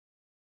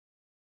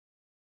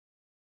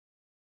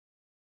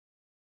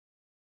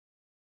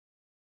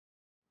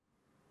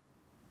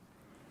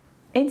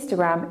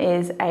Instagram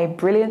is a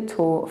brilliant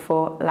tool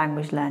for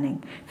language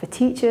learning, for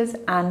teachers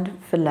and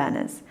for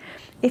learners.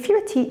 If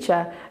you're a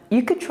teacher,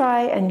 you could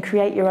try and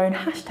create your own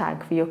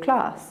hashtag for your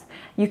class.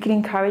 You could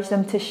encourage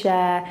them to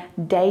share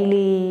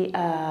daily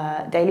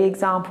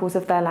examples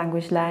of their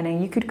language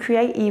learning. You could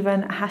create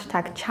even a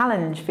hashtag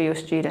challenge for your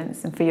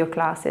students and for your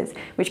classes,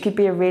 which could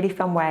be a really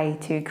fun way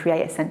to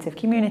create a sense of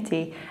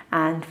community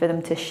and for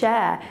them to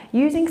share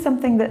using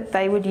something that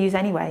they would use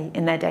anyway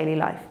in their daily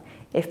life.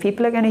 If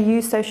people are going to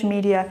use social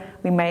media,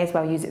 we may as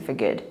well use it for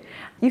good.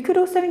 You could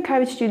also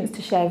encourage students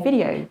to share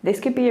video.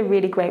 This could be a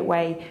really great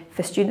way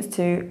for students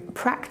to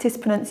practice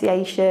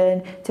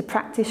pronunciation, to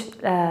practice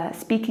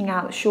speaking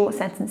out short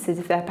sentences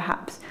if they're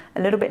perhaps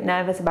a little bit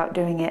nervous about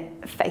doing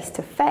it face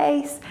to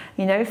face.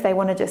 You know, if they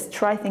want to just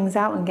try things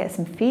out and get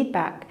some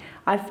feedback.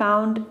 I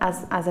found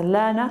as a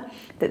learner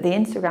that the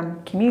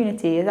Instagram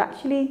community is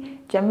actually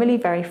generally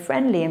very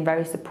friendly and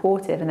very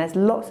supportive, and there's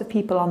lots of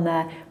people on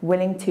there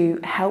willing to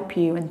help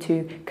you and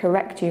to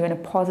correct you in a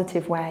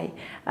positive way.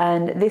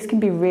 And this can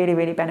be really,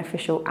 really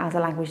beneficial as a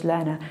language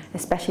learner,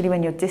 especially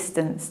when you're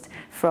distanced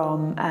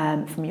from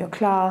your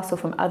class or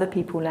from other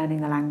people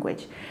learning the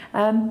language.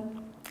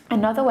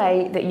 Another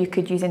way that you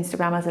could use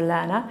Instagram as a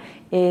learner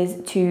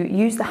is to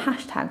use the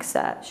hashtag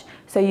search.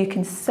 So you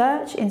can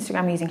search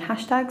Instagram using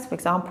hashtags. For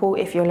example,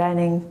 if you're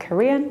learning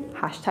Korean,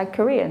 hashtag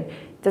Korean.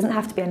 It doesn't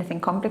have to be anything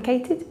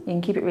complicated. You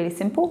can keep it really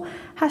simple.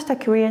 Hashtag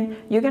Korean,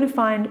 you're going to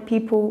find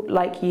people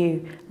like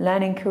you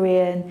learning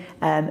Korean,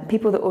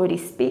 people that already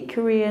speak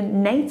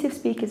Korean, native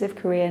speakers of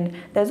Korean.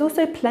 There's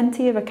also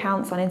plenty of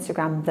accounts on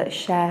Instagram that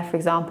share, for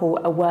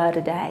example, a word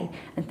a day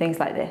and things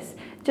like this.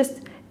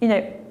 Just, you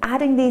know,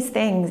 adding these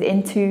things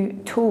into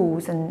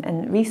tools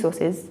and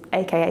resources,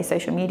 aka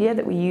social media,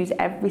 that we use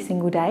every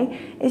single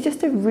day, is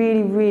just a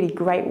really, really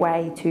great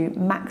way to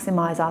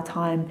maximize our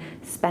time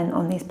spent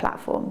on these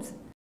platforms.